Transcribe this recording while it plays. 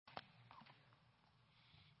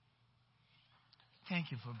Thank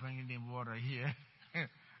you for bringing the water here.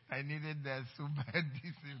 I needed that so bad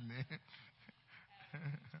this evening.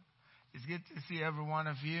 It's good to see every one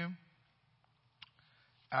of you.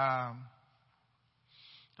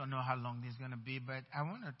 Don't know how long this is going to be, but I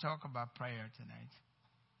want to talk about prayer tonight.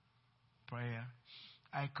 Prayer.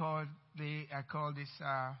 I called this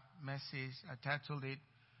message, I titled it,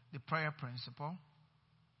 The Prayer Principle.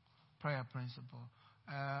 Prayer Principle.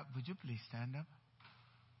 Would you please stand up?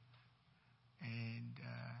 And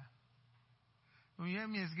you hear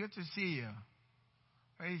me? It's good to see you.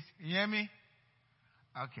 You hear me?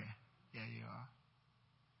 Okay. Yeah, you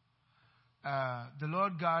are. The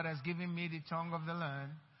Lord God has given me the tongue of the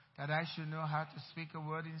learned, that I should know how to speak a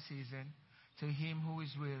word in season to him who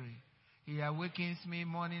is weary. He awakens me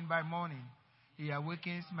morning by morning. He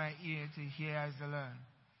awakens my ear to hear as the learned.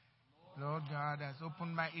 Lord God has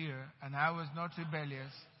opened my ear, and I was not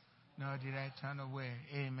rebellious, nor did I turn away.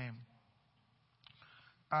 Amen.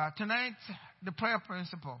 Tonight, the prayer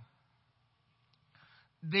principle.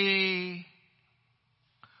 The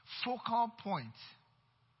focal point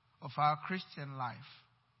of our Christian life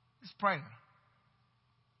is prayer.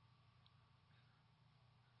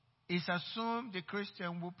 It's assumed the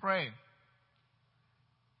Christian will pray.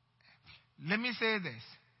 Let me say this.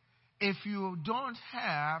 If you don't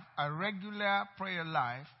have a regular prayer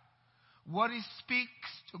life, what it speaks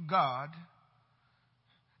to God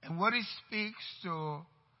and what it speaks to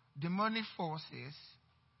demonic forces,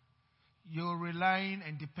 you're relying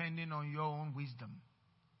and depending on your own wisdom.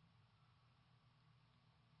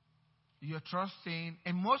 You're trusting,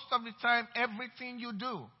 and most of the time, everything you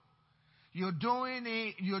do, you're doing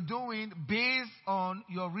based on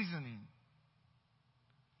your reasoning.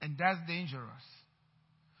 And that's dangerous.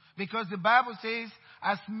 Because the Bible says,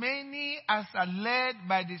 as many as are led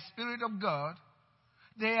by the Spirit of God,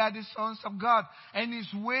 they are the sons of God. And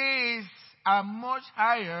His ways are much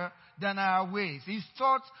higher than our ways. His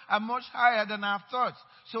thoughts are much higher than our thoughts.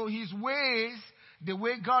 So His ways, the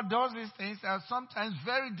way God does these things, are sometimes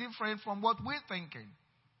very different from what we're thinking.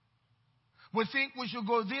 We think we should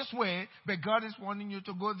go this way, but God is wanting you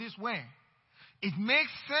to go this way. It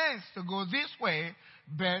makes sense to go this way,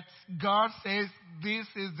 but God says this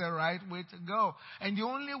is the right way to go. And the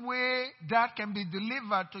only way that can be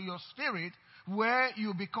delivered to your spirit, where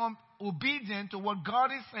you become obedient to what God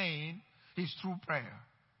is saying, is through prayer.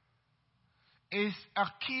 It's a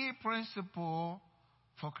key principle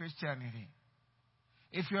for Christianity.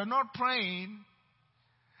 If you're not praying,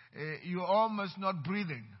 you're almost not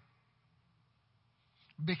breathing.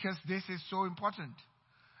 Because this is so important.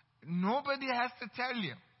 Nobody has to tell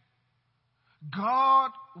you.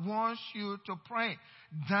 God wants you to pray.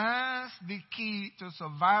 That's the key to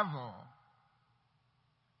survival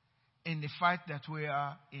in the fight that we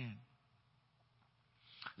are in.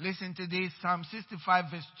 Listen to this, Psalm 65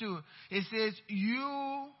 verse 2. It says,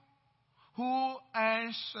 you who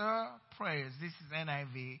answer prayers. This is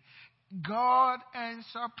NIV. God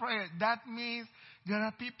answer prayer. That means there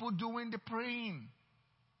are people doing the praying.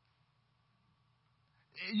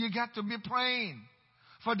 You got to be praying.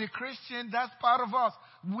 For the Christian, that's part of us.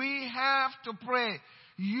 We have to pray.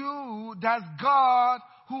 That's God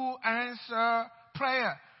who answers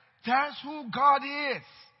prayer. That's who God is.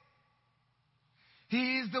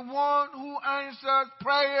 He is the one who answers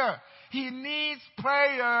prayer. He needs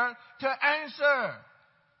prayer to answer.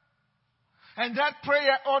 And that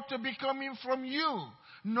prayer ought to be coming from you.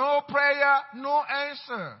 No prayer, no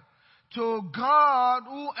answer. To God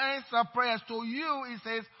who answers prayers, to you, He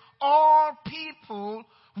says, all people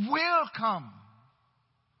will come.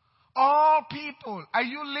 All people. Are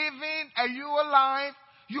you living? Are you alive?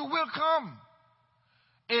 You will come.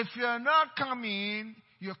 If you're not coming,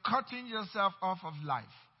 you're cutting yourself off of life.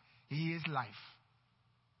 He is life.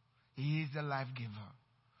 He is the life giver.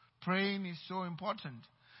 Praying is so important.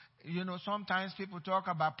 You know, sometimes people talk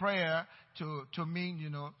about prayer to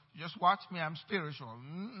mean, just watch me, I'm spiritual.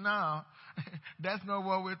 No, that's not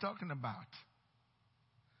what we're talking about.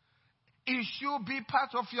 It should be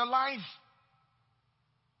part of your life.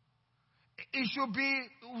 It should be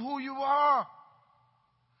who you are.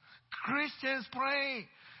 Christians pray.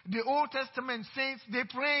 The Old Testament saints, they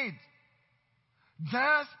prayed.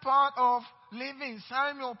 That's part of living.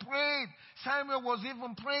 Samuel prayed. Samuel was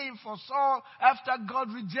even praying for Saul after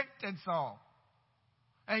God rejected Saul.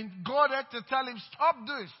 And God had to tell him, stop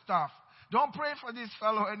doing stuff. Don't pray for this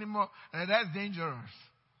fellow anymore. And that's dangerous.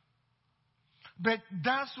 But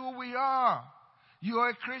that's who we are. You're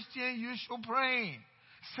a Christian, you should pray.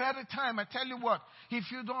 Set a time. I tell you what,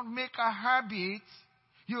 if you don't make a habit,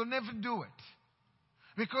 you'll never do it.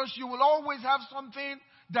 Because you will always have something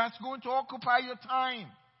that's going to occupy your time.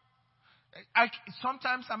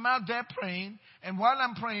 Sometimes I'm out there praying, and while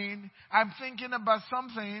I'm praying, I'm thinking about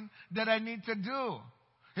something that I need to do.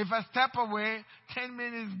 If I step away, 10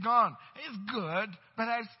 minutes gone. It's good, but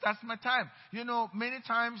that's my time. You know, many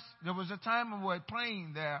times there was a time we were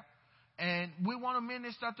praying there, and we want to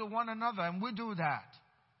minister to one another, and we do that.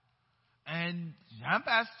 And I'm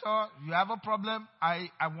pastor, you have a problem, I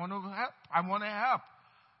want to help. I want to help.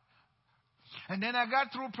 And then I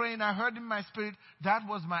got through praying, I heard in my spirit, that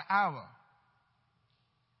was my hour.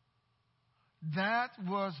 That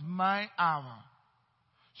was my hour.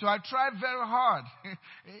 So I tried very hard.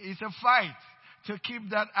 It's a fight to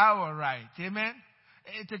keep that hour right. Amen?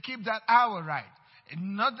 To keep that hour right.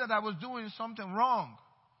 Not that I was doing something wrong.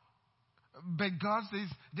 But God says,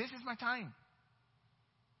 this is my time.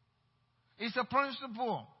 It's a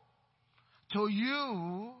principle. To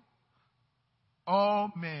you,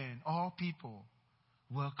 all men, all people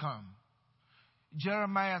will come.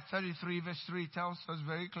 Jeremiah 33 verse 3 tells us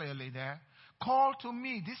very clearly there. Call to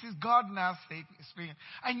me. This is God now speaking.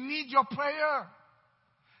 I need your prayer.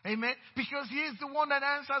 Amen. Because He is the one that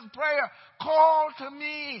answers prayer. Call to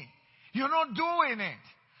me. You're not doing it.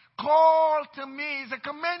 Call to me. It's a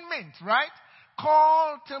commandment, right?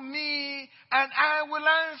 Call to me and I will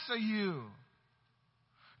answer you.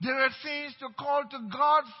 There are things to call to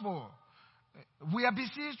God for. We are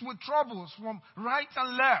besieged with troubles from right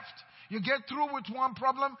and left. You get through with one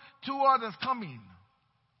problem, two others come in.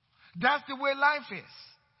 That's the way life is.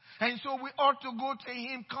 And so we ought to go to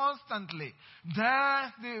Him constantly.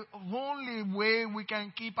 That's the only way we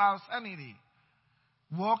can keep our sanity.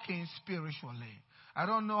 Walking spiritually. I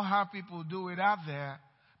don't know how people do it out there,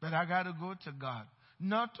 but I got to go to God.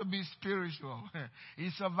 Not to be spiritual.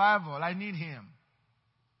 It's survival. I need Him.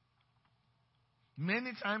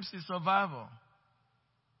 Many times it's survival.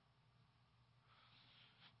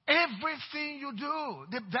 Everything you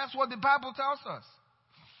do, that's what the Bible tells us.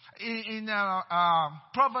 In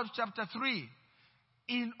Proverbs chapter 3,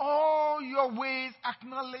 in all your ways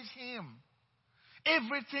acknowledge Him.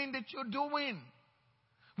 Everything that you're doing.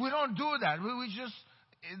 We don't do that. We just,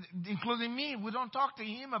 including me, we don't talk to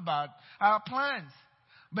Him about our plans.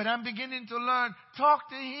 But I'm beginning to learn, talk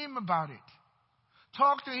to Him about it.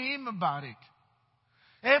 Talk to Him about it.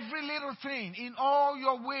 Every little thing, in all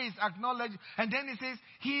your ways acknowledge. And then He says,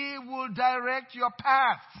 He will direct your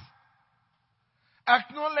paths.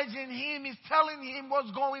 Acknowledging Him is telling Him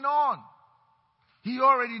what's going on. He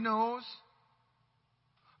already knows.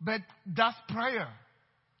 But that's prayer.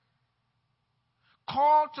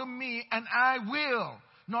 Call to me and I will.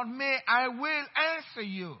 Not may, I will answer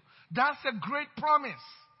you. That's a great promise.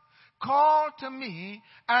 Call to me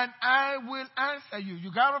and I will answer you.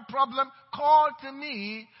 You got a problem? Call to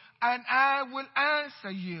me and I will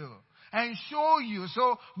answer you. And show you.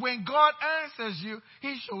 So when God answers you,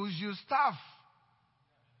 He shows you stuff.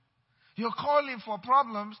 You're calling for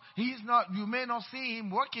problems. You may not see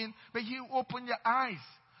Him working, but He will open your eyes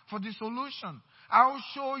for the solution. I will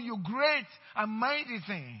show you great and mighty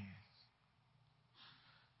things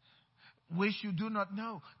which you do not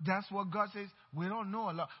know. That's what God says. We don't know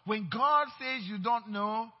a lot. When God says you don't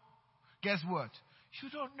know, guess what? You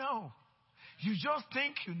don't know. You just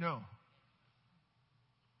think you know.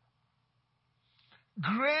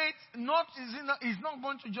 Great, He's not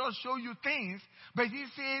going to just show you things, but He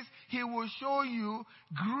says He will show you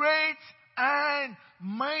great and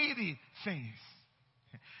mighty things.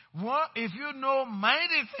 What if you know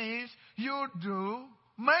mighty things, you do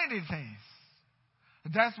mighty things.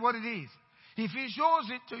 That's what it is. If He shows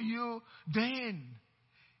it to you, then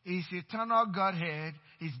His eternal Godhead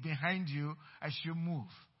is behind you as you move,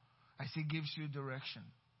 as He gives you direction.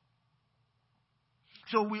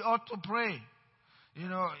 So we ought to pray. You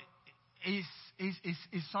know, it's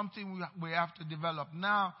something we have to develop.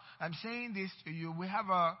 Now, I'm saying this to you.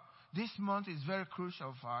 This month is very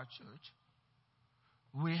crucial for our church.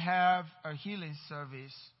 We have a healing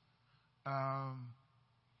service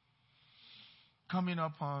coming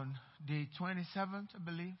up on the 27th, I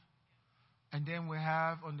believe. And then we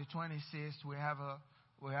have on the 26th, we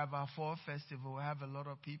have our fall festival. We have a lot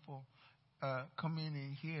of people coming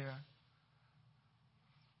in here.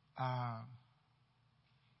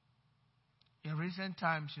 In recent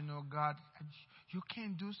times, God, you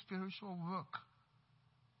can't do spiritual work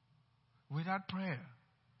without prayer.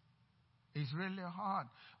 It's really hard.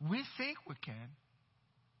 We think we can.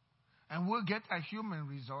 And we'll get our human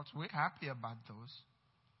results. We're happy about those.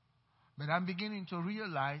 But I'm beginning to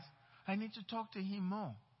realize I need to talk to Him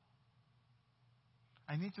more.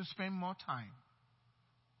 I need to spend more time.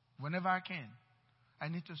 Whenever I can. I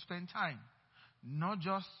need to spend time. Not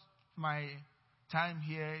just my time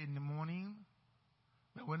here in the morning,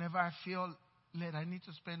 But whenever I feel led, I need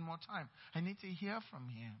to spend more time. I need to hear from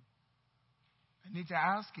him. I need to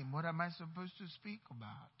ask him, what am I supposed to speak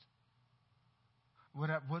about?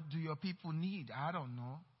 What do your people need? I don't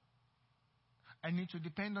know. I need to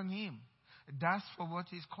depend on him. That's for what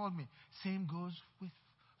he's called me. Same goes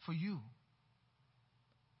for you.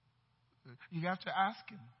 You have to ask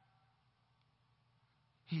him.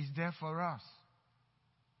 He's there for us.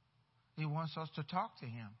 He wants us to talk to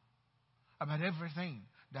him about everything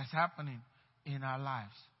that's happening in our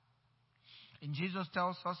lives. And Jesus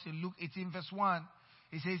tells us in Luke 18 verse 1,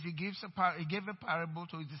 he says he gave a parable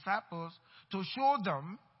to his disciples to show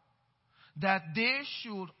them that they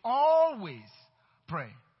should always pray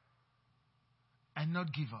and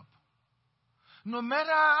not give up. No matter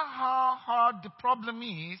how hard the problem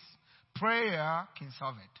is, prayer can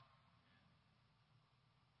solve it.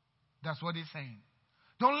 That's what he's saying.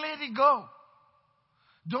 Don't let it go.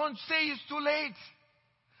 Don't say it's too late.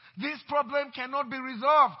 This problem cannot be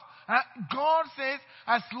resolved. God says,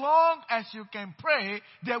 as long as you can pray,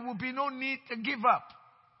 there will be no need to give up.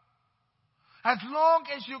 As long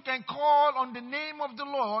as you can call on the name of the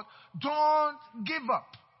Lord, don't give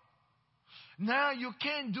up. Now you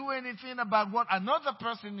can't do anything about what another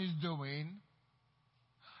person is doing,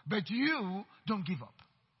 but you don't give up.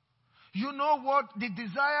 You know what the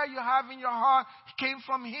desire you have in your heart came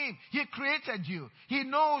from him. He created you. He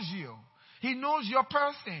knows you. He knows your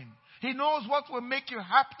person. He knows what will make you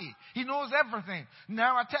happy. He knows everything.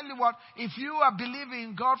 Now I tell you what, if you are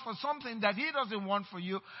believing God for something that he doesn't want for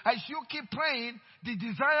you, as you keep praying, the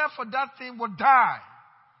desire for that thing will die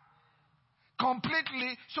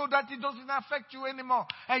completely, so that it doesn't affect you anymore.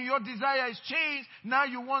 And your desire is changed. Now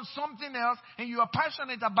you want something else, and you are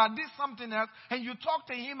passionate about this something else, and you talk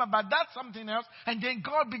to him about that something else, and then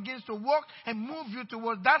God begins to work and move you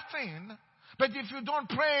towards that thing. But if you don't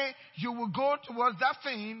pray, you will go towards that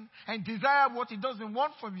thing and desire what he doesn't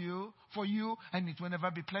want for you, and it will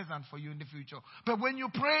never be pleasant for you in the future. But when you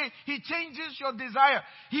pray, he changes your desire.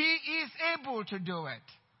 He is able to do it.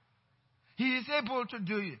 He is able to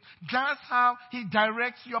do it. That's how he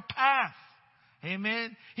directs your path.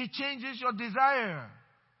 Amen. He changes your desire.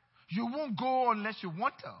 You won't go unless you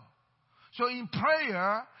want to. So in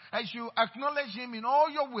prayer, as you acknowledge him in all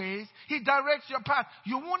your ways, he directs your path.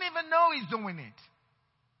 You won't even know he's doing it.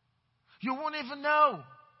 You won't even know.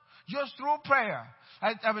 Just through prayer.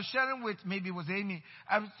 I was sharing with, maybe it was Amy,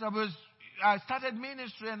 I started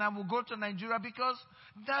ministry, and I will go to Nigeria because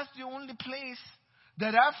that's the only place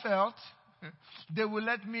that I felt they will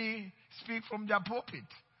let me speak from their pulpit.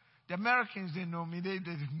 The Americans, they know me.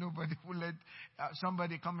 Nobody will let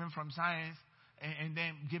somebody coming from science and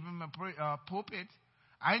then give him a pulpit.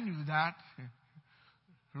 I knew that.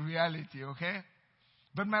 Reality, okay?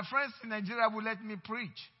 But my friends in Nigeria will let me preach.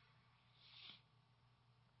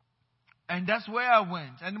 And that's where I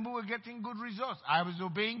went. And we were getting good results. I was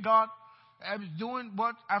obeying God. I was doing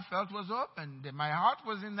what I felt was up. And my heart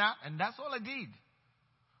was in that. And that's all I did.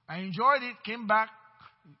 I enjoyed it, came back.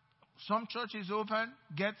 Some churches open,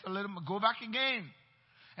 go back again.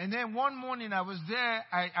 And then one morning I was there.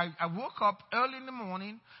 I woke up early in the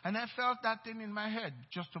morning, and I felt that thing in my head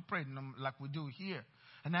just to pray, like we do here.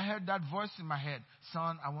 And I heard that voice in my head,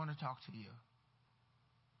 son, I want to talk to you.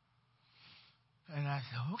 And I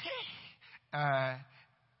said, okay.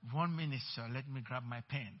 1 minute, sir. Let me grab my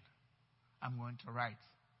pen. I'm going to write.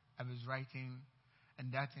 I was writing.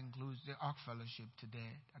 And that includes the Ark Fellowship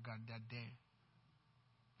today. I got that day.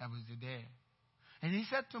 That was the day. And he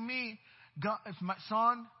said to me, God, my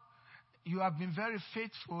son, you have been very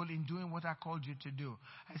faithful in doing what I called you to do.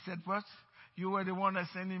 I said, what? You were the one that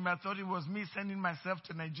sent him. I thought it was me sending myself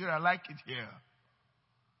to Nigeria. I like it here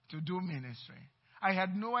to do ministry. I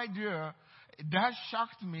had no idea. That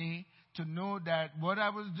shocked me to know that what I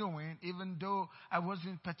was doing, even though I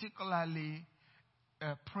wasn't particularly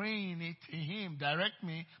praying it to him, direct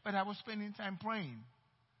me, but I was spending time praying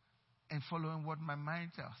and following what my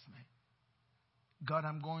mind tells me. God,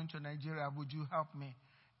 I'm going to Nigeria. Would you help me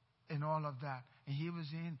in all of that? And he was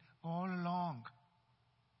in all along.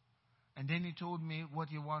 And then he told me what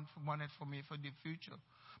he wanted for me for the future.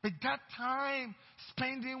 But that time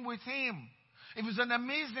spending with him, it was an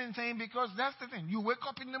amazing thing, because that's the thing. You wake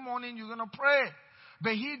up in the morning, you're going to pray.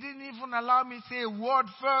 But he didn't even allow me to say a word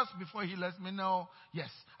first before he lets me know, yes,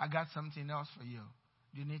 I got something else for you.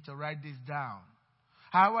 You need to write this down.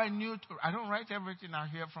 How I knew I don't write everything I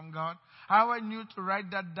hear from God. How I knew to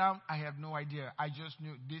write that down, I have no idea. I just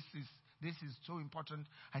knew this is so important,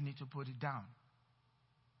 I need to put it down.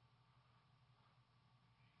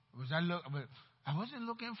 I wasn't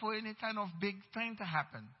looking for any kind of big thing to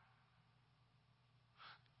happen.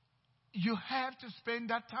 You have to spend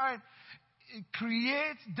that time.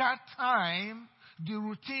 Create that time, the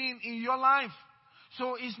routine in your life.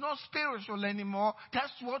 So it's not spiritual anymore.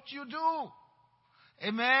 That's what you do.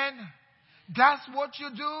 Amen. That's what you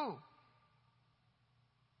do.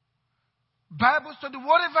 Bible study,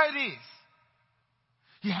 whatever it is,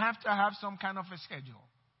 you have to have some kind of a schedule.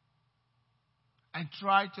 And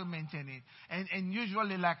try to maintain it. And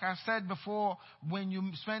usually, like I said before, when you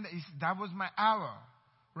spend, that was my hour.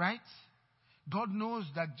 Right? God knows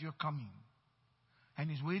that you're coming. And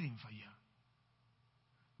He's waiting for you.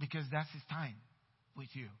 Because that's His time with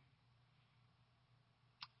you.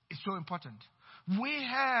 It's so important. We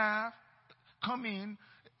have coming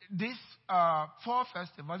this fall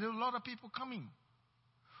festival. There's a lot of people coming.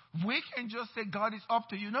 We can just say, God, is up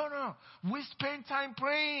to you. No. We spend time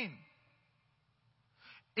praying.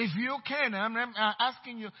 If you can, I'm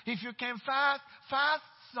asking you, if you can fast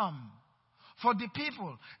some for the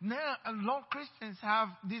people. Now, a lot of Christians have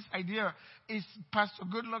this idea, is Pastor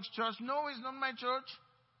Goodluck's church? No, it's not my church.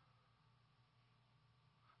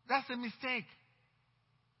 That's a mistake.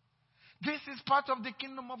 This is part of the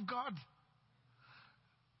kingdom of God.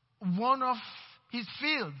 One of His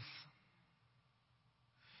fields.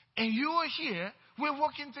 And you are here, we're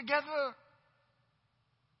working together.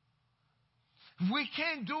 We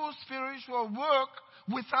can't do spiritual work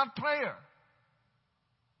without prayer.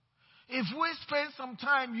 If we spend some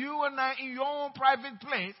time, you and I, in your own private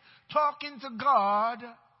place, talking to God,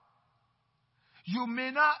 you may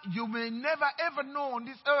never ever know on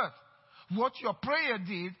this earth what your prayer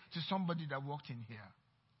did to somebody that walked in here.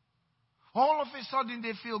 All of a sudden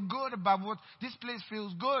they feel good about what this place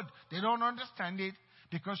feels good. They don't understand it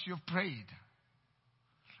because you've prayed.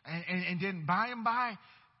 And then by and by,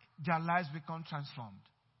 their lives become transformed.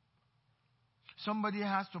 Somebody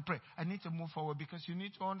has to pray. I need to move forward because you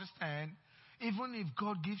need to understand, even if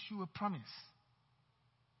God gives you a promise,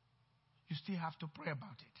 you still have to pray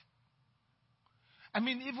about it. I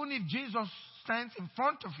mean, even if Jesus stands in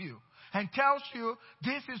front of you and tells you,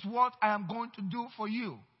 this is what I am going to do for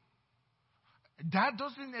you, that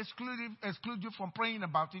doesn't exclude you from praying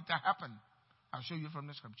about it to happen. I'll show you from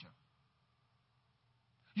the scripture.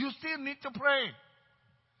 You still need to pray.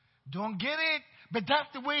 Don't get it, but that's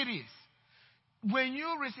the way it is. When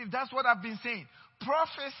you receive, that's what I've been saying.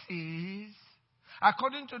 Prophecies,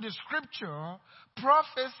 according to the scripture,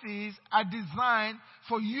 prophecies are designed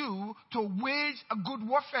for you to wage a good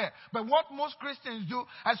warfare. But what most Christians do,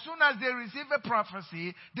 as soon as they receive a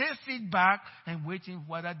prophecy, they sit back and waiting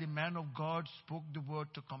whether the man of God spoke the word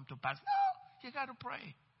to come to pass. No, you got to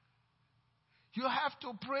pray. You have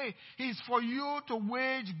to pray. It's for you to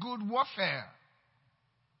wage good warfare.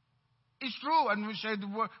 It's true, and we share the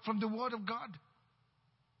word from the Word of God.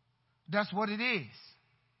 That's what it is.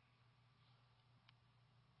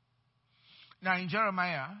 Now in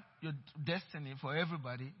Jeremiah, your destiny for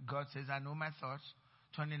everybody, God says, I know my thoughts.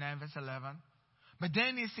 29 verse 11. But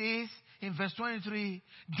then He says in verse 23,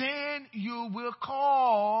 then you will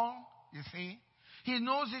call. You see, He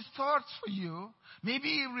knows His thoughts for you. Maybe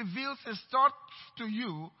He reveals His thoughts to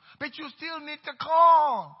you, but you still need to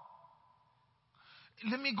call.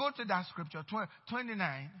 Let me go to that scripture,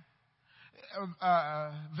 29,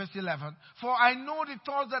 verse 11. For I know the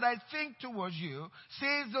thoughts that I think towards you,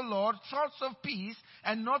 says the Lord, thoughts of peace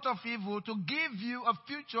and not of evil, to give you a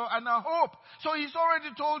future and a hope. So He's already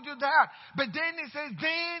told you that. But then He says,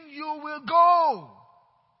 then you will go.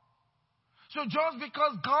 So just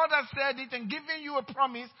because God has said it and given you a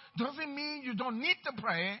promise, doesn't mean you don't need to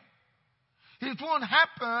pray. It won't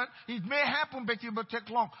happen. It may happen, but it will take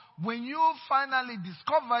long. When you finally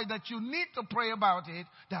discover that you need to pray about it,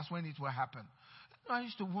 that's when it will happen. I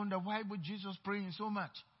used to wonder, why would Jesus praying so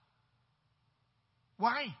much?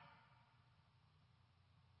 Why?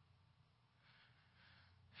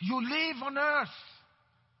 You live on earth.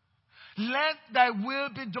 Let thy will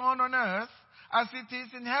be done on earth as it is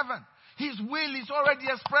in heaven. His will is already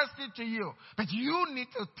expressed it to you. But you need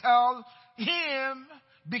to tell Him,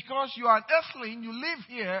 because you are an earthling, you live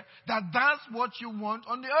here, that that's what you want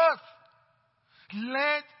on the earth.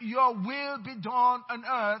 Let your will be done on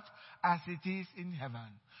earth as it is in heaven.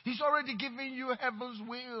 He's already given you heaven's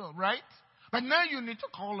will, right? But now you need to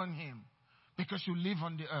call on Him because you live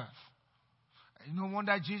on the earth. No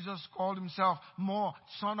wonder Jesus called Himself more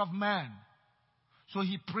Son of Man. So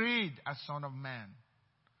He prayed as Son of Man.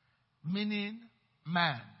 Meaning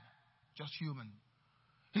man, just human.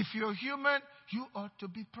 If you're human, you ought to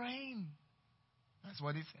be praying. That's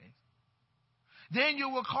what He says. Then you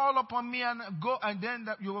will call upon me and go, and then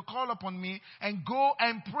you will call upon me and go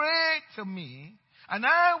and pray to me, and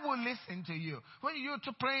I will listen to you. When you're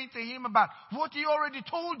to praying to Him about what He already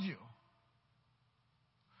told you,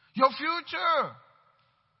 Your future.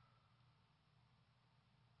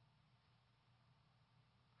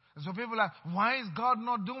 And so people are like, why is God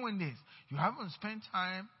not doing this? You haven't spent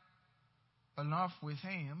time enough with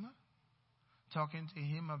Him, talking to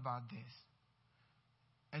Him about this.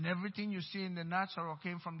 And everything you see in the natural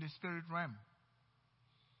came from the spirit realm.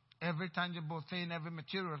 Every tangible thing, every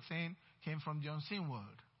material thing came from the unseen world.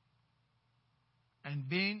 And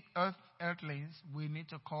being earthlings, we need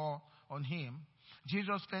to call on Him.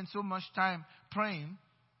 Jesus spent so much time praying.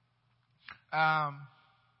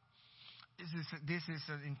 This is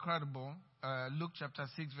incredible. Luke chapter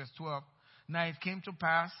 6, verse 12. Now it came to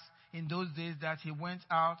pass in those days that He went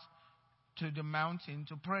out to the mountain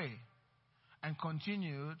to pray and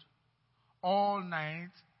continued all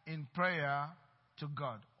night in prayer to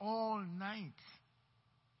God. All night.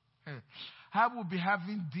 I will be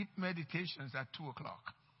having deep meditations at 2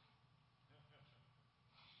 o'clock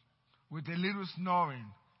with a little snoring.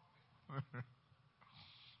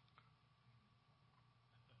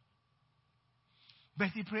 But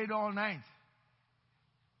he prayed all night.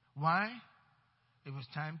 Why? It was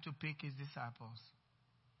time to pick his disciples.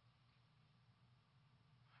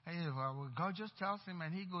 And well, God just tells him,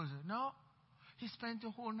 and he goes, no. He spent the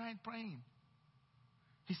whole night praying.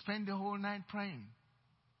 He spent the whole night praying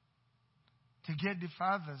to get the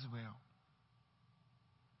Father's will.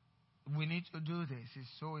 We need to do this. It's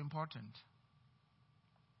so important.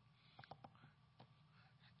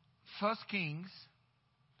 1 Kings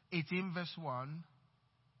 18 verse 1.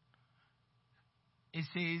 It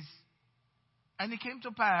says, and it came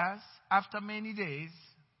to pass after many days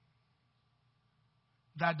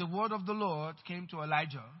that the word of the Lord came to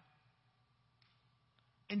Elijah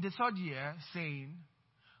in the 3rd year, saying,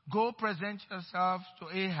 go present yourself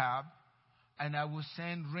to Ahab, and I will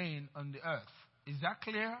send rain on the earth. Is that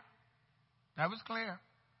clear? That was clear.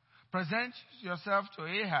 Present yourself to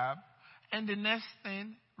Ahab, and the next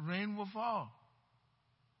thing, rain will fall.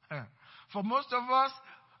 For most of us,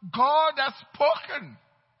 God has spoken,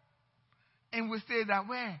 and we stay that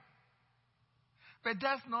way. But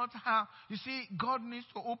that's not how. You see, God needs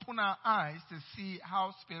to open our eyes to see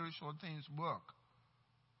how spiritual things work,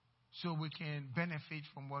 so we can benefit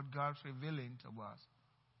from what God's revealing to us.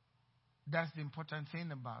 That's the important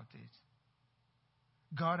thing about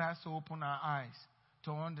it. God has to open our eyes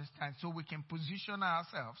to understand, so we can position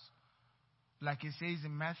ourselves, like it says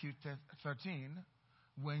in Matthew 13.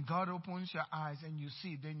 When God opens your eyes and you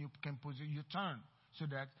see, then you can you turn so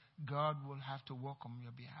that God will have to work on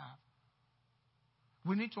your behalf.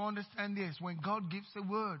 We need to understand this. When God gives a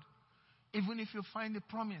word, even if you find a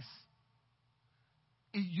promise,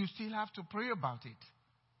 you still have to pray about it.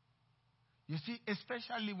 You see,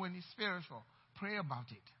 especially when it's spiritual, pray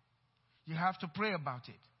about it. You have to pray about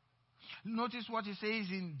it. Notice what it says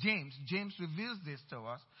in James. James reveals this to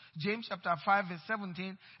us. James chapter 5 verse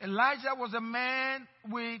 17. Elijah was a man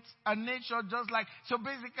with a nature just like. So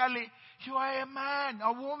basically, you are a man,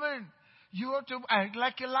 a woman. You ought to act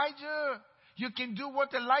like Elijah. You can do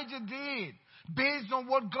what Elijah did based on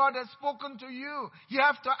what God has spoken to you. You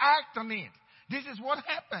have to act on it. This is what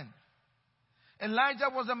happened. Elijah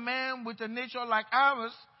was a man with a nature like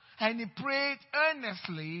ours, and he prayed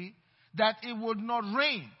earnestly that it would not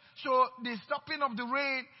rain. So the stopping of the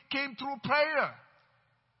rain came through prayer.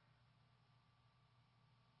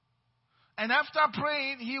 And after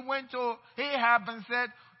praying, he went to Ahab and said,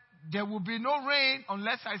 there will be no rain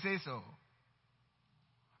unless I say so.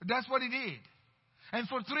 That's what he did. And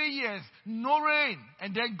for 3 years, no rain.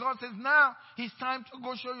 And then God says, now it's time to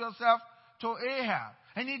go show yourself to Ahab.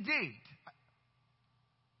 And he did.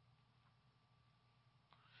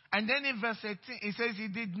 And then in verse 18, it says,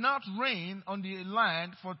 it did not rain on the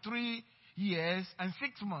land for 3 years and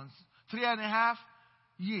 6 months, 3.5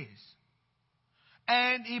 years.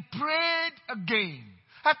 And he prayed again.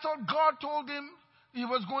 I thought God told him he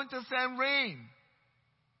was going to send rain.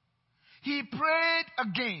 He prayed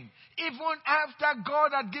again. Even after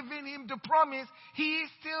God had given him the promise, he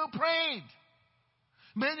still prayed.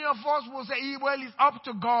 Many of us will say, well, it's up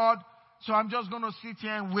to God, so I'm just going to sit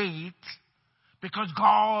here and wait because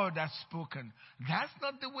God has spoken. That's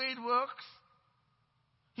not the way it works.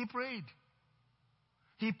 He prayed.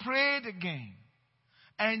 He prayed again.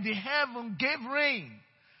 And the heaven gave rain.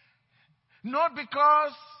 Not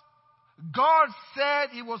because God said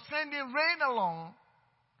he was sending rain along,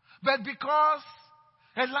 but because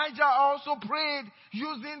Elijah also prayed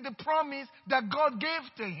using the promise that God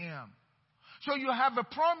gave to him. So you have a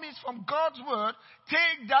promise from God's word.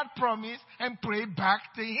 Take that promise and pray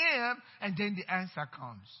back to him, and then the answer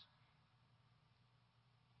comes.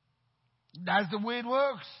 That's the way it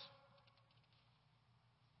works.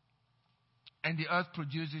 and the earth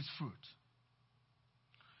produces fruit.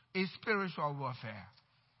 It's spiritual warfare.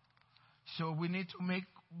 So we need to make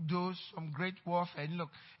those some great warfare. And look,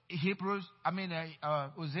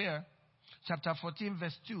 Hosea chapter 14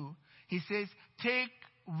 verse 2, he says, take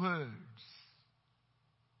words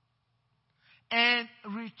and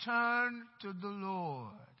return to the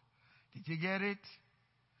Lord. Did you get it?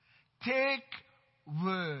 Take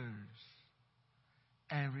words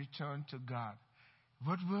and return to God.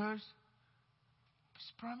 What words?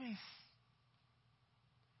 His promise.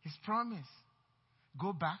 His promise.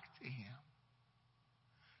 Go back to Him.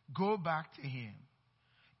 Go back to Him.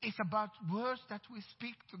 It's about words that we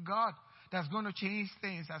speak to God that's going to change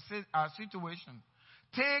things, our situation.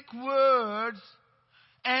 Take words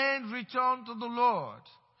and return to the Lord.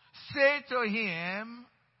 Say to Him,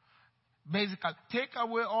 basically, take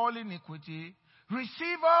away all iniquity.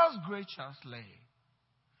 Receive us graciously.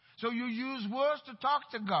 So you use words to talk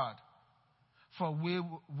to God. For we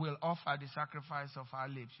will offer the sacrifice of our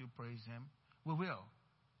lips. You praise Him. We will.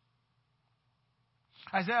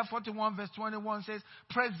 Isaiah 41 verse 21 says,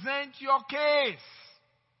 present your case.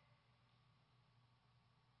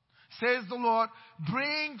 Says the Lord,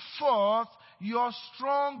 bring forth your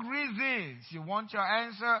strong reasons. You want your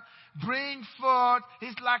answer? Bring forth.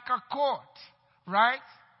 It's like a court, right?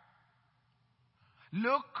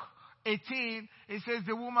 Luke 18, it says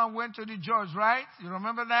the woman went to the judge, right? You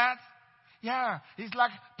remember that? Yeah. It's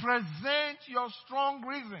like present your strong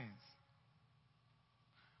reasons.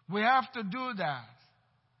 We have to do that,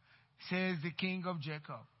 says the King of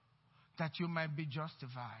Jacob, that you might be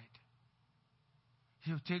justified.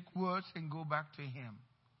 You take words and go back to Him.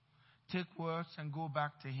 Take words and go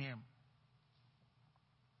back to Him.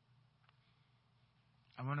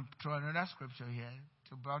 I want to throw another scripture here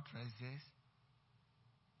to buttress this.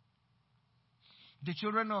 The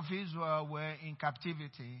children of Israel were in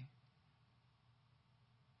captivity,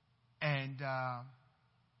 and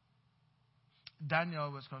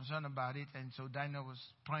Daniel was concerned about it, and so Daniel was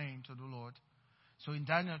praying to the Lord. So in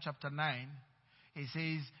Daniel chapter 9, it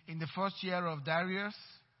says, in the first year of Darius,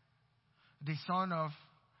 the son of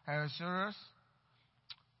Ahasuerus,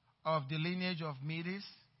 of the lineage of Medes,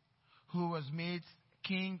 who was made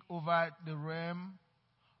king over the realm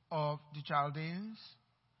of the Chaldeans,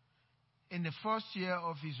 in the first year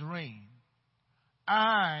of his reign,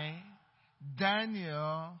 I,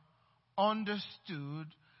 Daniel, understood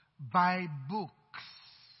by books.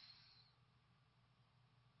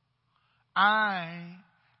 I,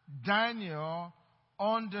 Daniel,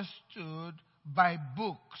 understood by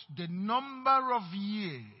books the number of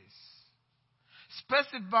years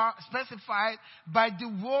specified by the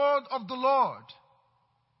word of the Lord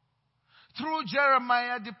through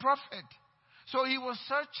Jeremiah the prophet. So he was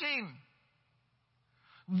searching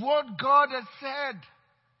what God had said.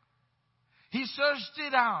 He searched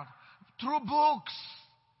it out through books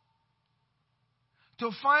to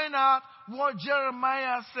find out what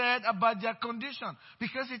Jeremiah said about their condition,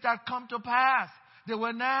 because it had come to pass. They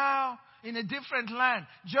were now in a different land.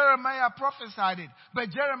 Jeremiah prophesied it, but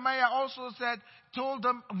Jeremiah also told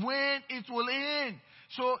them when it will end.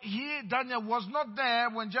 So Daniel was not there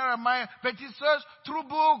when Jeremiah, but he searched through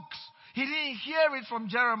books. He didn't hear it from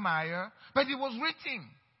Jeremiah, but it was written.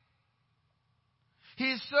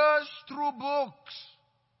 He searched through books.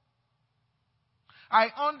 I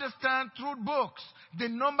understand through books the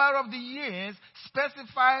number of the years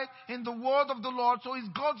specified in the word of the Lord. So it's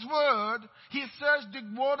God's word. He searched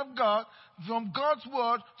the word of God from God's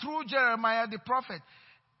word through Jeremiah the prophet,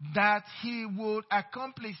 that He would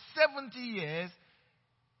accomplish 70 years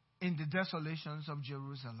in the desolations of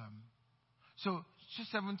Jerusalem. So just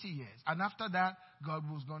 70 years. And after that, God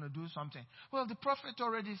was going to do something. Well, the prophet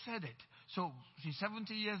already said it. So she's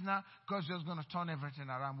 70 years now. God's just going to turn everything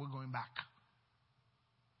around. We're going back.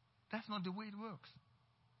 That's not the way it works.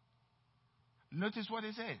 Notice what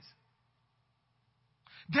it says.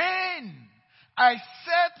 Then I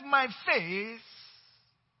set my face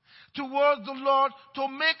towards the Lord to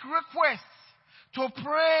make requests, to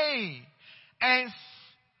pray, and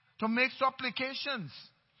to make supplications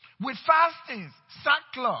with fastings,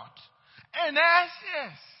 sackcloth, and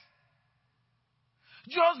ashes.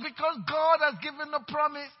 Just because God has given a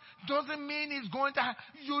promise doesn't mean He's going to.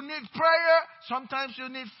 You need prayer. Sometimes you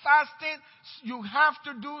need fasting. You have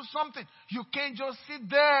to do something. You can't just sit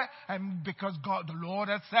there and because God, the Lord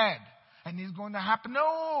has said, and it's going to happen.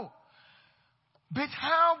 No. But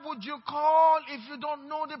how would you call if you don't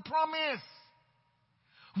know the promise?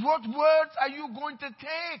 What words are you going to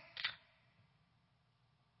take?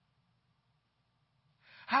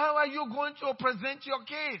 How are you going to present your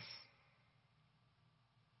case?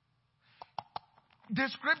 The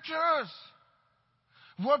scriptures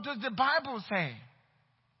What does the Bible say?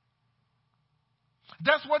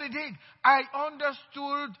 That's what he did. I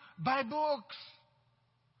understood by books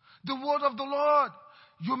the word of the Lord.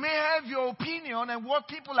 You may have your opinion and what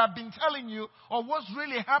people have been telling you or what's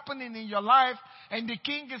really happening in your life. And the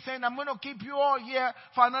king is saying, I'm going to keep you all here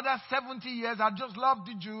for another 70 years. I just love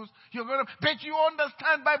the Jews. But you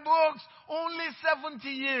understand by books only 70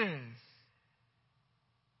 years.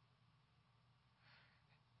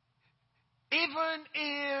 Even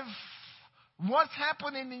if what's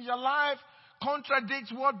happening in your life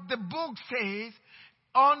contradicts what the book says,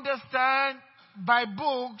 understand by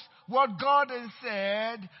books what God has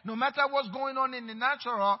said, no matter what's going on in the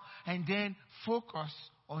natural, and then focus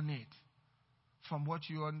on it from what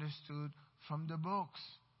you understood from the books.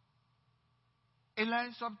 It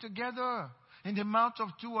lines up together. In the mouth of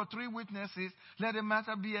 2 or 3 witnesses, let the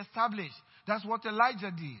matter be established. That's what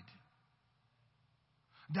Elijah did.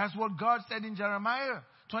 That's what God said in Jeremiah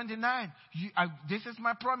 29. This is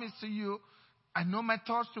my promise to you. I know my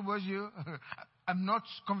thoughts towards you. I'm not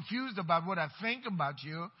confused about what I think about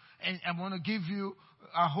you. And I want to give you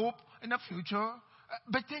a hope in the future.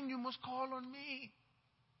 But then you must call on me.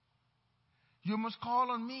 You must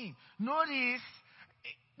call on me. Notice,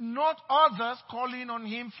 not others calling on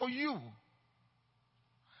him for you.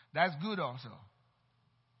 That's good also.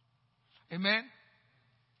 Amen?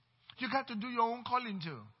 You got to do your own calling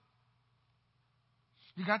too.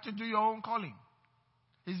 You got to do your own calling.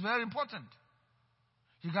 It's very important.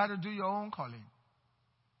 You got to do your own calling.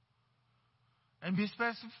 And be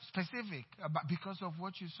specific about because of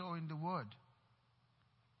what you saw in the Word.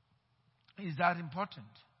 Is that important?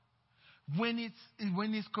 When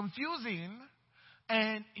it's confusing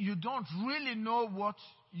and you don't really know what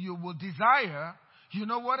you will desire, you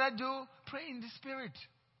know what I do? Pray in the Spirit.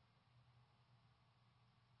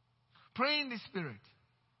 Pray in the Spirit.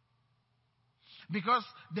 Because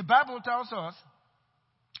the Bible tells us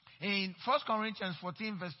in 1 Corinthians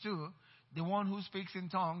 14 verse 2, the one who speaks in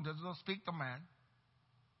tongues does not speak to man,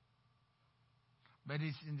 but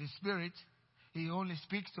is in the Spirit. He only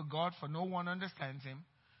speaks to God, for no one understands him.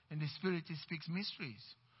 In the Spirit, he speaks mysteries.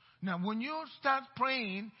 Now, when you start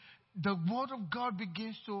praying, the Word of God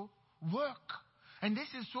begins to work. And this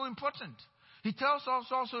is so important. He tells us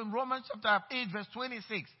also in Romans chapter 8, verse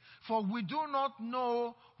 26, for we do not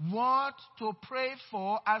know what to pray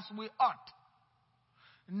for as we ought.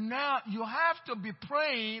 Now, you have to be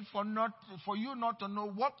praying for you not to know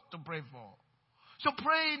what to pray for. So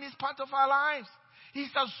praying is part of our lives.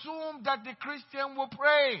 It's assumed that the Christian will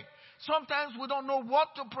pray. Sometimes we don't know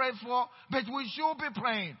what to pray for, but we should be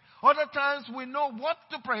praying. Other times we know what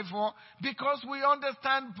to pray for because we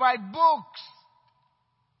understand by books.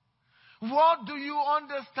 What do you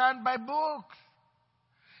understand by books?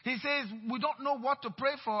 He says we don't know what to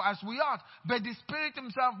pray for as we ought, but the Spirit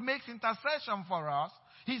himself makes intercession for us.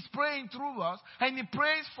 He's praying through us, and he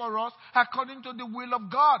prays for us according to the will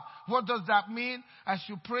of God. What does that mean? As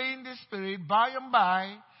you pray in the Spirit, by and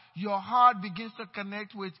by, your heart begins to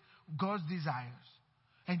connect with God's desires,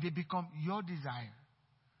 and they become your desire.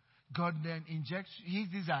 God then injects his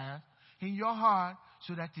desire in your heart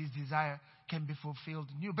so that his desire can be fulfilled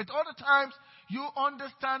in you. But other times, you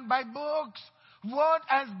understand by books. What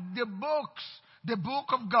as the books, the book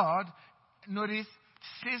of God, notice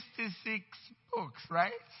 66 books,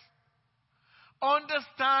 right?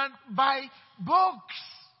 Understand by books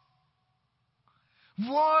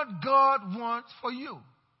what God wants for you.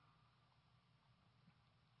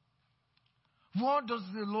 What does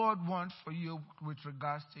the Lord want for you with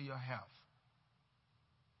regards to your health?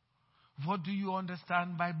 What do you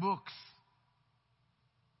understand by books?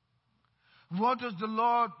 What does the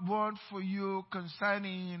Lord want for you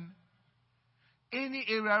concerning any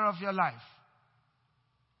area of your life?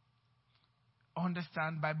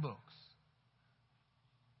 Understand by books.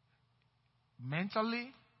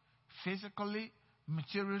 Mentally, physically,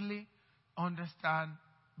 materially, understand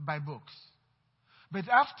by books. But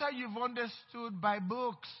after you've understood by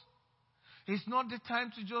books, it's not the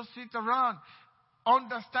time to just sit around.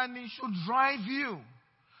 Understanding should drive you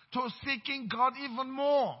to seeking God even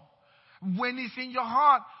more. When it's in your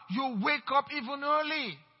heart, you wake up even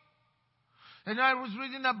early. And I was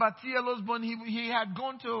reading about T.L. Osborne. He had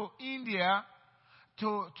gone to India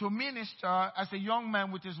to minister as a young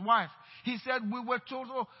man with his wife. He said we were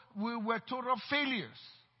total failures.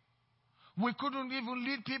 We couldn't even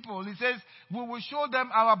lead people. He says we will show them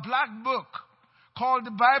our black book called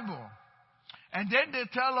the Bible. And then they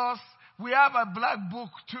tell us we have a black book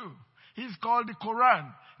too. It's called the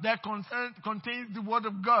Quran that contains the word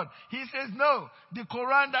of God. He says no, the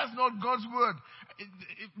Quran, that's not God's word.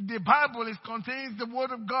 the Bible contains the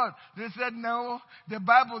Word of God. They said, no, the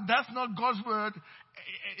Bible, that's not God's Word.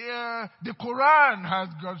 The Quran has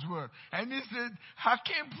God's Word. And he said, I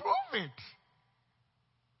can't prove it.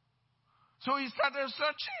 So he started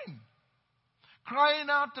searching, crying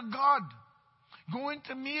out to God, going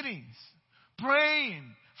to meetings,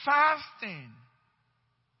 praying, fasting.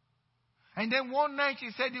 And then one night he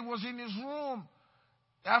said he was in his room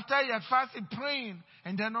after he had fasted, praying,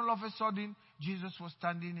 and then all of a sudden Jesus was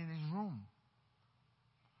standing in his room.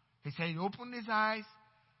 He said he opened his eyes,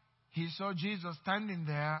 he saw Jesus standing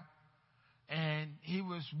there, and he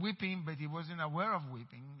was weeping, but he wasn't aware of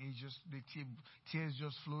weeping. The tears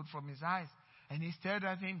just flowed from his eyes. And he stared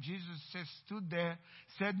at him. Jesus just stood there,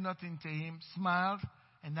 said nothing to him, smiled,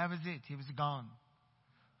 and that was it. He was gone.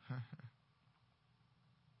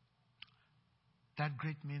 That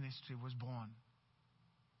great ministry was born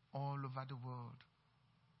all over the world.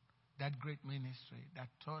 That great ministry that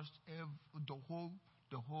touched the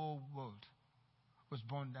whole world was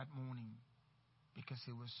born that morning because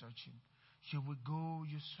he was searching. You will go,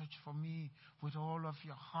 you search for me with all of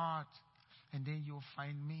your heart, and then you'll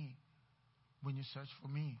find me when you search for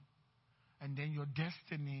me. And then your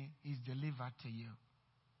destiny is delivered to you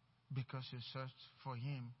because you searched for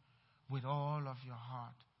him with all of your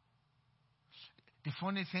heart. The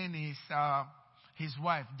funny thing is, his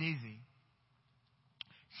wife, Daisy,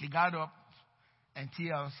 she got up and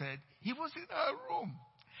TL said, he was in her room.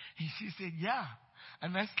 And she said, yeah,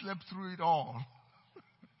 and I slept through it all.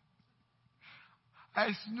 I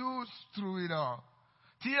snoozed through it all.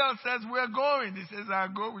 TL says, we're going. He says, I'll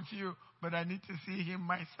go with you, but I need to see him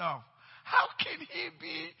myself. How can he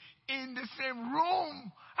be in the same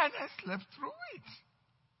room and I slept through it?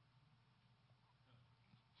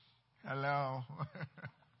 Hello.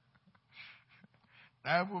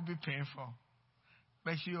 That will be painful.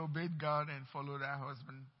 But she obeyed God and followed her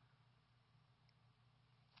husband.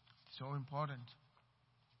 So important.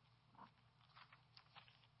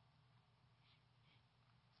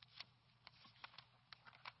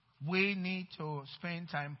 We need to spend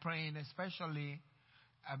time praying, especially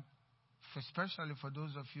for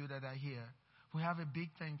those of you that are here. We have a big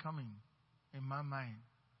thing coming in my mind.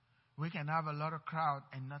 We can have a lot of crowd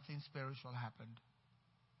and nothing spiritual happened.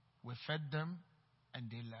 We fed them and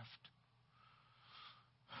they left.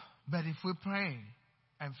 But if we pray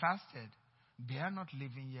and fasted, they are not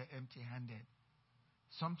leaving here empty-handed.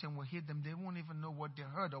 Something will hit them. They won't even know what they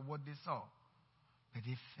heard or what they saw. But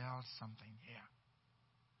they felt something here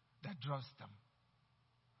that draws them.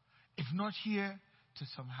 If not here, to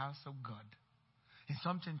some house of God. And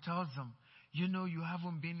something tells them, you know, you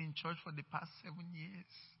haven't been in church for the past 7 years.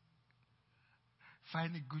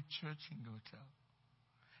 Find a good church and go to.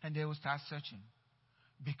 And they will start searching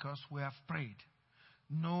because we have prayed.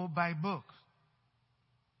 No by book.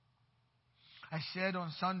 I shared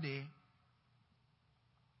on Sunday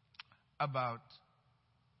about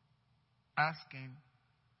asking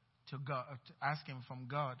from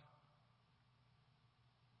God.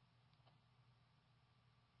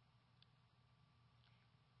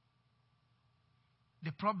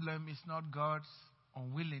 The problem is not God's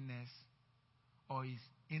unwillingness or his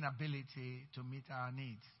inability to meet our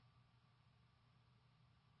needs.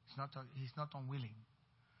 He's not unwilling.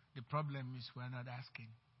 The problem is we're not asking.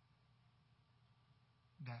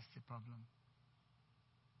 That's the problem.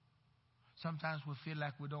 Sometimes we feel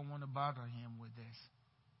like we don't want to bother him with this.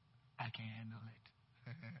 I can handle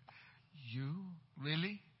it. You?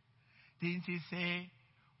 Really? Didn't he say,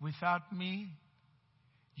 without me,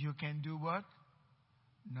 you can do what?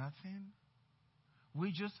 Nothing.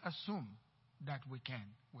 We just assume that we can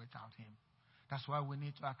without him. That's why we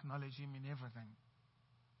need to acknowledge him in everything.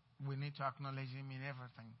 We need to acknowledge him in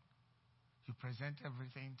everything. You present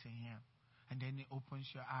everything to him, and then he opens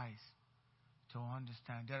your eyes to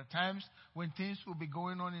understand. There are times when things will be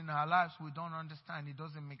going on in our lives we don't understand. It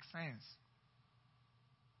doesn't make sense.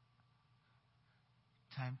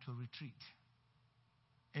 Time to retreat.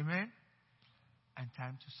 Amen? And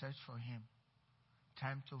time to search for him.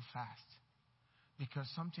 Time to fast. Because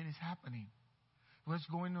something is happening. What's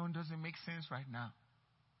going on doesn't make sense right now.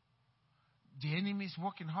 The enemy is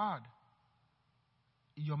working hard.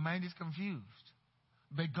 Your mind is confused.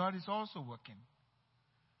 But God is also working.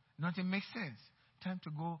 Nothing makes sense. Time to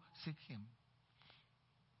go seek him.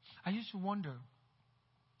 I used to wonder,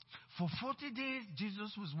 for 40 days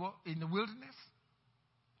Jesus was in the wilderness,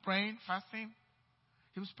 praying, fasting.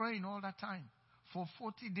 He was praying all that time. For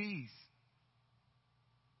 40 days.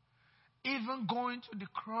 Even going to the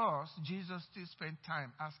cross, Jesus still spent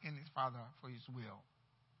time asking his Father for his will.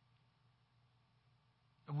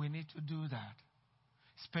 We need to do that.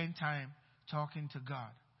 Spend time talking to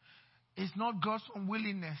God. It's not God's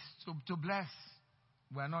unwillingness to bless.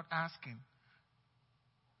 We're not asking.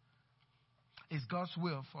 It's God's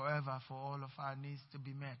will forever for all of our needs to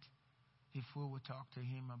be met if we will talk to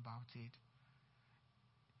Him about it.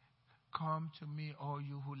 Come to me, all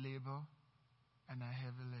you who labor and are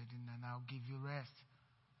heavy laden, and I'll give you rest.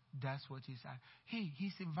 That's what He's saying.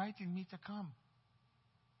 He's inviting me to come.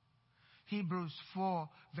 Hebrews 4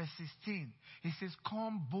 verse 16. He says,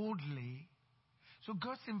 come boldly. So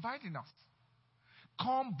God's inviting us.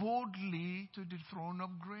 Come boldly to the throne of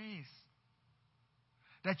grace,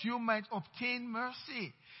 that you might obtain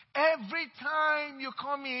mercy. Every time you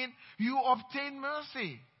come in, you obtain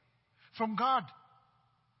mercy from God.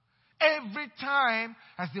 Every time,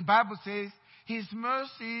 as the Bible says, His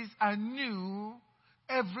mercies are new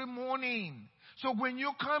every morning. So when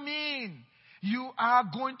you come in, you are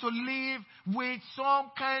going to live with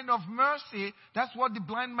some kind of mercy. That's what the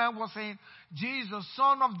blind man was saying. Jesus,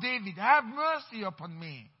 Son of David, have mercy upon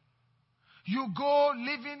me. You go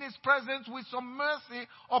live in His presence with some mercy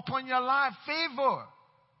upon your life, favor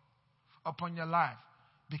upon your life,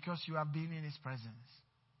 because you have been in His presence.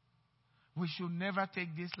 We should never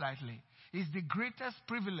take this lightly. It's the greatest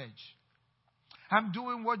privilege. I'm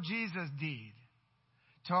doing what Jesus did,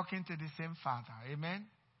 talking to the same Father. Amen?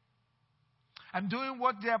 I'm doing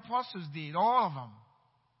what the apostles did, all of them,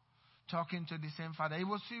 talking to the same Father. It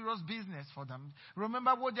was serious business for them.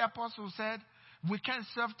 Remember what the apostles said? We can't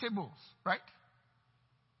serve tables, right?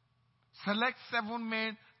 Select 7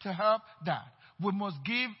 men to help that. We must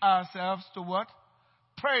give ourselves to what?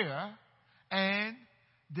 Prayer and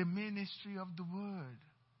the ministry of the word.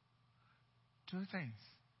 2 things.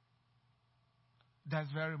 That's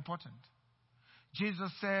very important. Jesus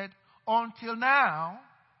said, until now,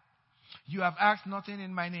 you have asked nothing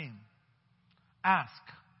in my name. Ask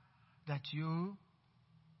that you,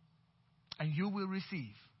 and you will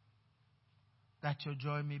receive, that your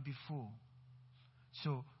joy may be full.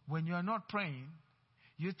 So, when you are not praying,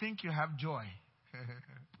 you think you have joy.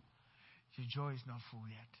 Your joy is not full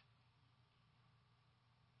yet.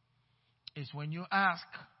 It's when you ask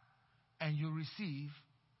and you receive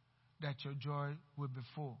that your joy will be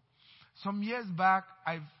full. Some years back,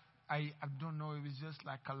 I don't know, it was just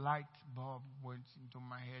like a light bulb went into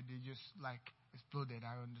my head. It just like exploded.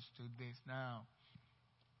 I understood this now.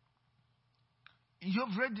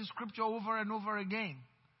 You've read the scripture over and over again.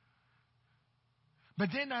 But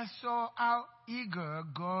then I saw how eager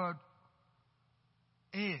God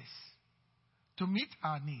is to meet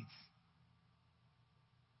our needs.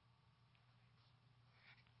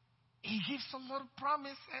 He gives a lot of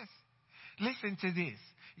promises. Listen to this.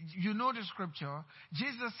 You know the scripture.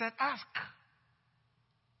 Jesus said, ask.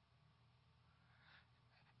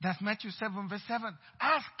 That's Matthew 7 verse 7.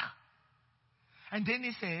 Ask. And then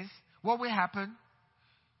he says, what will happen?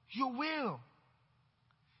 You will.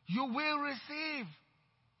 You will receive.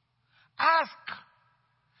 Ask.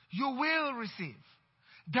 You will receive.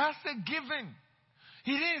 That's a given.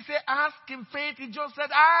 He didn't say ask in faith. He just said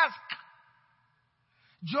ask.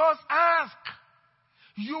 Just ask.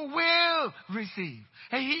 You will receive.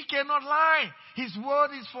 And He cannot lie. His word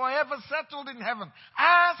is forever settled in heaven.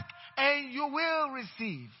 Ask and you will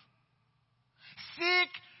receive. Seek,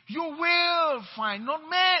 you will find. Not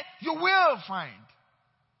may, you will find.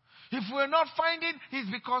 If we're not finding, it's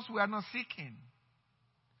because we are not seeking.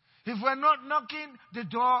 If we're not knocking, the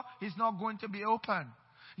door is not going to be open.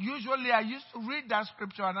 Usually I used to read that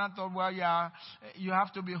scripture and I thought, well, yeah, you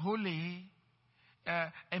have to be holy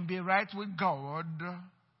and be right with God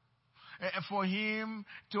for Him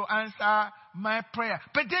to answer my prayer.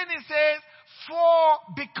 But then it says,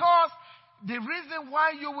 because the reason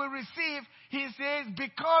why you will receive, He says,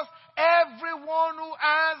 because everyone who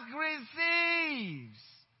asks receives.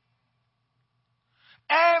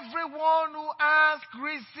 Everyone who asks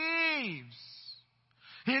receives.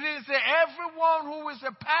 He didn't say everyone who is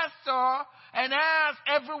a pastor and ask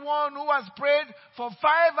everyone who has prayed for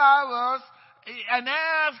 5 hours and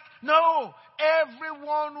ask. No,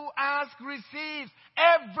 everyone who asks receives.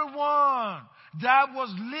 Everyone. That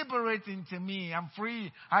was liberating to me. I'm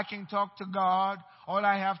free. I can talk to God. All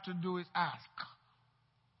I have to do is ask.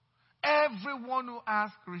 Everyone who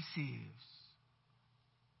asks receives.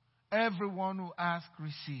 Everyone who asks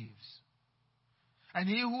receives. And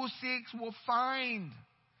he who seeks will find.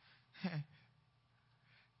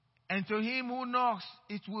 And to him who knocks,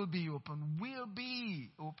 it will be open. Will be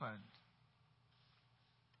opened.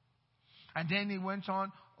 And then he went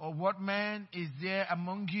on, or what man is there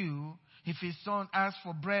among you, if his son asks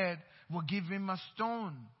for bread, will give him a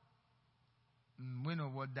stone? We know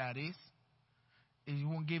what that is. He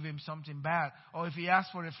won't give him something bad. Or if he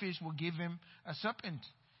asks for a fish, we'll give him a serpent.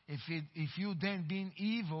 If you then, being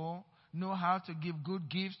evil, know how to give good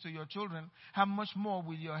gifts to your children, how much more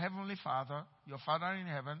will your heavenly Father, your Father in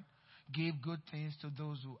heaven, give good things to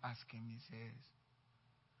those who ask him, he says.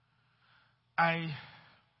 I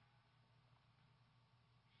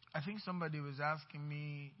think somebody was asking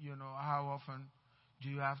me, how often do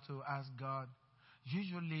you have to ask God?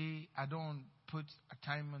 Usually, I don't put a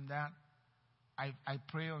time on that. I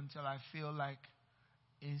pray until I feel like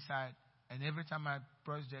inside. And every time I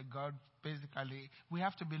approach that, God, basically, we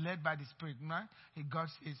have to be led by the Spirit. Right? If God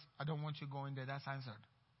says, I don't want you going there, that's answered.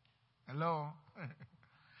 Hello?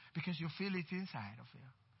 Because you feel it inside of you.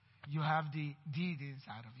 You have the deed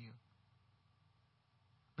inside of you.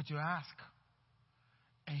 But you ask.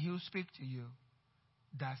 And he'll speak to you.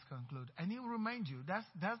 That's conclude. And he'll remind you. That's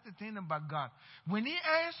the thing about God. When he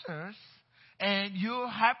answers, and you're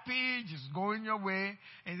happy, just going your way,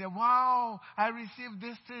 and say, wow, I received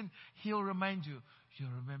this thing. He'll remind you. You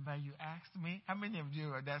remember you asked me? How many of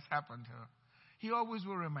you that's happened to? He always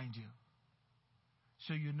will remind you.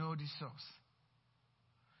 So you know the source.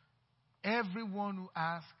 Everyone who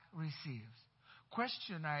asks receives.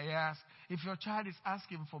 Question I ask, if your child is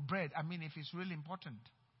asking for bread, if it's really important.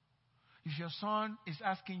 If your son is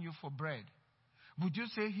asking you for bread, would you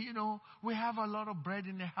say, we have a lot of bread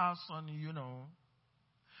in the house, son,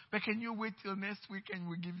 but can you wait till next week and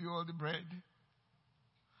we'll give you all the bread?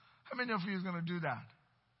 How many of you is going to do that?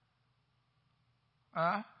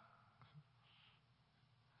 Huh?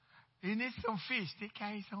 He needs some fish. Take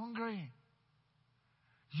care, he's hungry.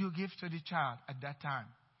 You give to the child at that time.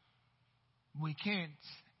 We can't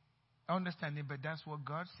understand it, but that's what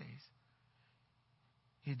God says.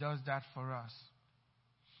 He does that for us.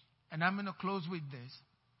 And I'm going to close with this.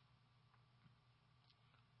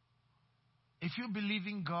 If you believe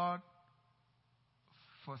in God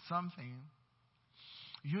for something,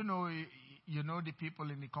 you know the people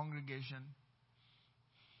in the congregation.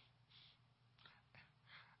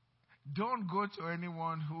 Don't go to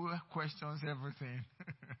anyone who questions everything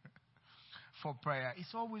for prayer.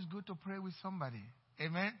 It's always good to pray with somebody.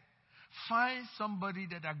 Amen? Find somebody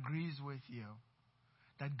that agrees with you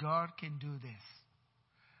that God can do this.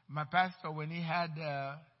 My pastor, when he had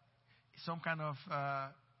some kind of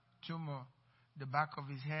tumor, the back of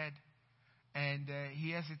his head, and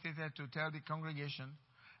he hesitated to tell the congregation.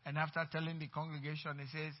 And after telling the congregation,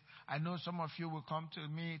 he says, I know some of you will come to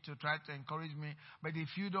me to try to encourage me, but if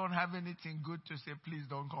you don't have anything good to say, please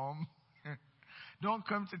don't come. Don't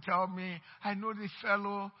come to tell me, I know a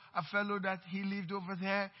fellow that he lived over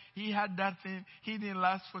there, he had that thing, he didn't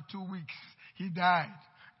last for 2 weeks, he died.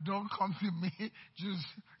 Don't come to me. Just,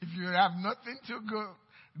 if you have nothing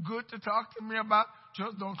good to talk to me about,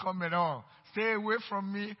 just don't come at all. Stay away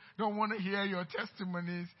from me. Don't want to hear your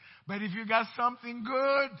testimonies. But if you got something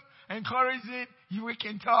good, encouraging, we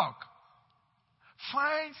can talk.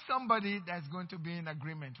 Find somebody that's going to be in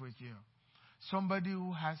agreement with you. Somebody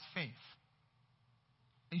who has faith.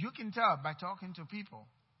 And you can tell by talking to people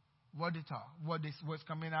what they talk, what's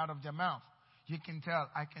coming out of their mouth. You can tell,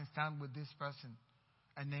 I can stand with this person.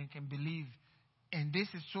 And then can believe. And this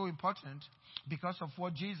is so important because of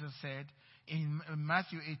what Jesus said in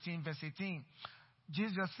Matthew 18, verse 18.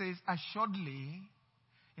 Jesus says, assuredly,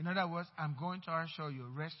 in other words, I'm going to assure you,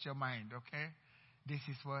 rest your mind, okay? This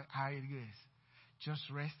is how it is. Just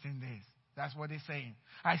rest in this. That's what he's saying.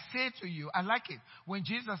 I say to you, I like it. When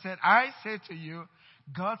Jesus said, I say to you,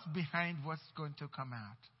 God's behind what's going to come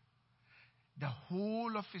out. The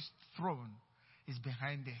whole of his throne is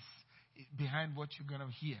behind this. Behind what you're going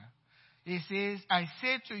to hear. He says, I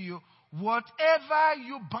say to you, whatever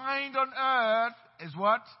you bind on earth is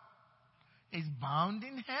what? Is bound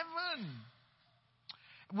in heaven.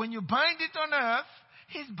 When you bind it on earth,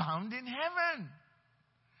 it's bound in heaven.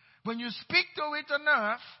 When you speak to it on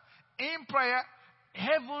earth, in prayer,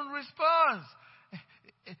 heaven responds.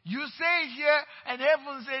 You say here, and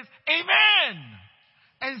heaven says, Amen.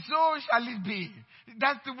 And so shall it be.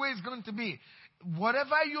 That's the way it's going to be.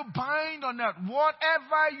 Whatever you bind on earth,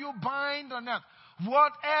 whatever you bind on earth,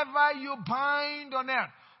 whatever you bind on earth,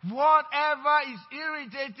 whatever is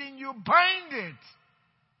irritating you, bind it.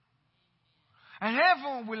 And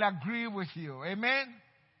heaven will agree with you. Amen?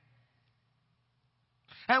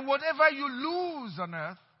 And whatever you lose on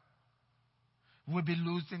earth will be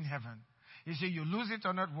loosed in heaven. You see, you lose it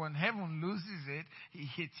on earth. When heaven loses it, he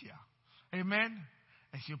hits you. Amen?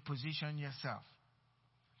 As you position yourself.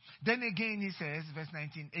 Then again he says, verse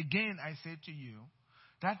 19, again I say to you,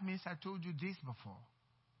 that means I told you this before.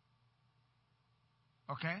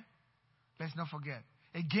 Okay? Let's not forget.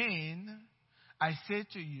 Again, I say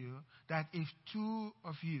to you that if two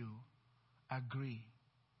of you agree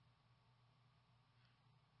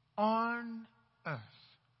on earth,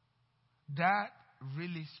 that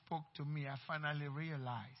really spoke to me. I finally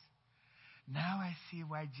realized. Now I see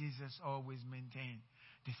why Jesus always maintained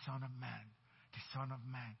the Son of Man. The Son of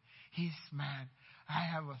Man. He's man. I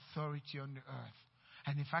have authority on the earth.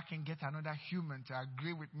 And if I can get another human to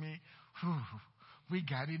agree with me, we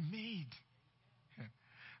got it made.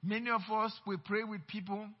 Many of us, we pray with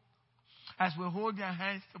people. As we hold their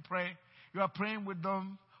hands to pray, you are praying with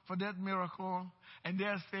them for that miracle. And they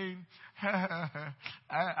are saying,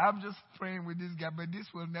 I'm just praying with this guy, but this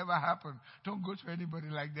will never happen. Don't go to anybody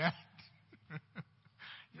like that.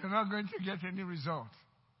 You're not going to get any result.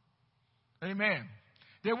 Amen.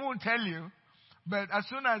 They won't tell you, but as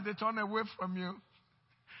soon as they turn away from you,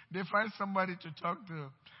 they find somebody to talk to.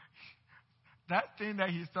 That thing that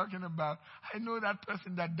he's talking about, I know that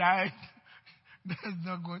person that died. That's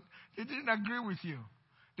not good. They didn't agree with you.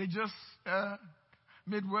 They just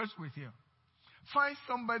made words with you. Find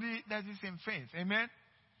somebody that is in faith. Amen?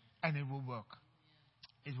 And it will work.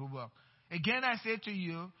 It will work. Again, I say to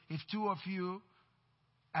you, if two of you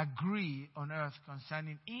agree on earth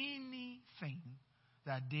concerning anything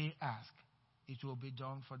that they ask, it will be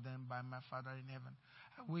done for them by my Father in heaven.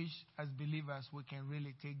 I wish as believers we can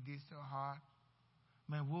really take this to heart.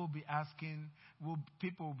 Man, we'll be asking,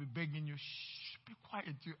 people will be begging you, shh, be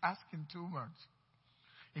quiet, you're asking too much.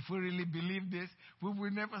 If we really believe this, we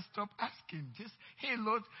will never stop asking. Just, hey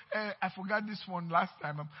Lord, I forgot this one last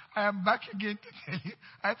time. I am back again to tell you,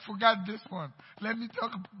 I forgot this one. Let me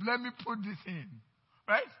put this in.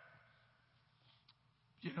 Right?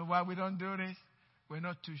 You know why we don't do this? We're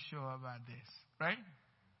not too sure about this. Right?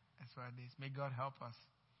 That's what it is. May God help us.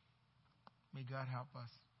 May God help us.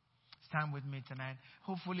 Stand with me tonight.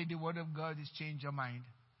 Hopefully the word of God has changed your mind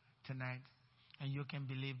tonight. And you can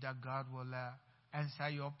believe that God will answer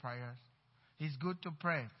your prayers. It's good to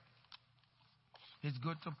pray. It's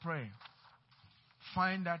good to pray.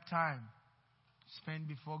 Find that time. Spend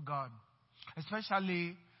before God.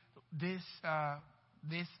 Especially this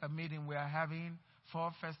meeting we are having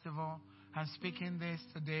for festival. I'm speaking this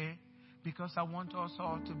today because I want us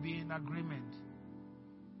all to be in agreement.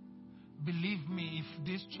 Believe me, if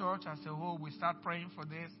this church as a whole, we start praying for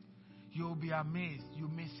this, you'll be amazed. You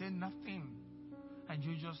may say nothing, and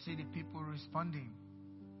you just see the people responding.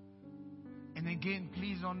 And again,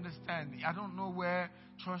 please understand, I don't know where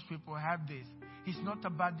church people have this. It's not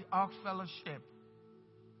about the Ark Fellowship.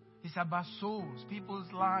 It's about souls,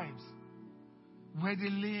 people's lives, where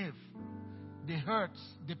they live, the hurts,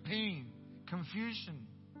 the pain, confusion,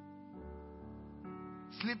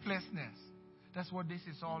 sleeplessness. That's what this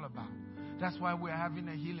is all about. That's why we're having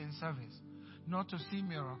a healing service. Not to see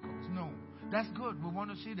miracles. No. That's good. We want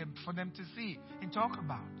to see them, for them to see and talk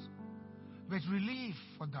about. But relief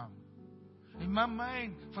for them. In my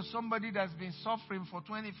mind, for somebody that's been suffering for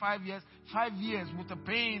 25 years, 5 years with the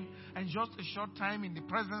pain, and just a short time in the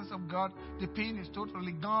presence of God, the pain is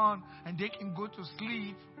totally gone, and they can go to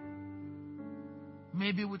sleep.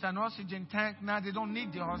 Maybe with an oxygen tank. Now they don't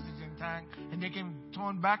need the oxygen tank, and they can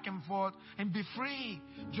turn back and forth and be free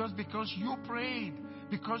just because you prayed.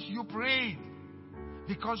 Because you prayed.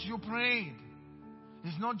 Because you prayed.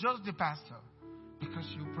 It's not just the pastor. Because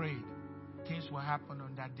you prayed. Things will happen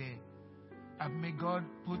on that day. And may God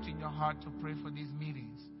put in your heart to pray for these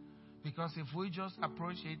meetings. Because if we just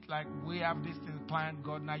approach it like we have this thing planned,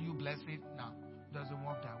 God, now you bless it. No, it doesn't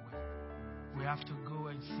work that way. We have to go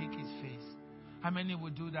and seek His face. How many will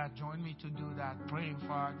do that? Join me to do that. Praying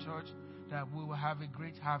for our church that we will have a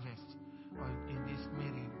great harvest in this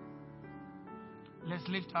meeting. Let's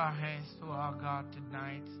lift our hands to our God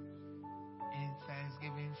tonight in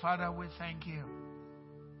thanksgiving. Father, we thank you.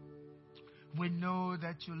 We know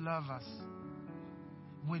that you love us.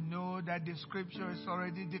 We know that the scripture is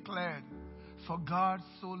already declared. For God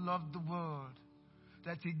so loved the world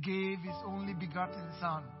that He gave His only begotten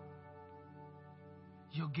Son.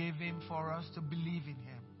 You gave Him for us to believe in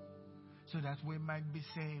Him so that we might be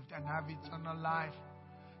saved and have eternal life.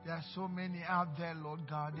 There are so many out there, Lord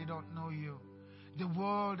God, they don't know you. The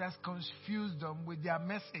world has confused them with their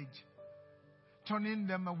message, turning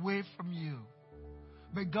them away from you.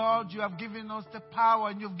 But God, you have given us the power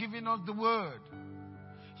and you've given us the word.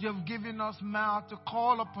 You've given us mouth to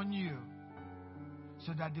call upon you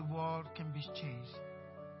so that the world can be changed,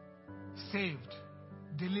 saved,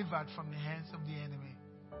 delivered from the hands of the enemy.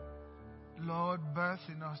 Lord, birth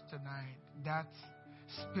in us tonight that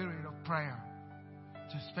spirit of prayer,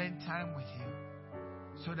 to spend time with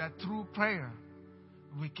you so that through prayer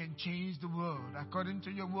we can change the world. According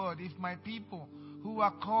to your word, if my people who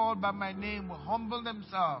are called by my name will humble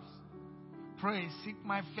themselves, pray, seek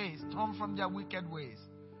my face, turn from their wicked ways.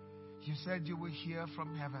 You said you will hear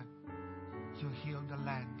from heaven. You heal the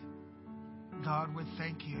land. God, we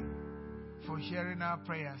thank you for hearing our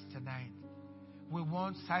prayers tonight. We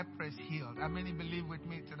want Cypress healed. How many believe with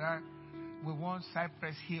me tonight? We want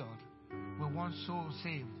Cypress healed. We want souls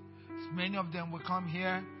saved. Many of them will come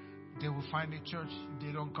here. They will find a church.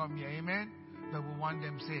 They don't come here. Amen? But we want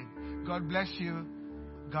them saved. God bless you.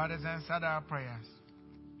 God has answered our prayers.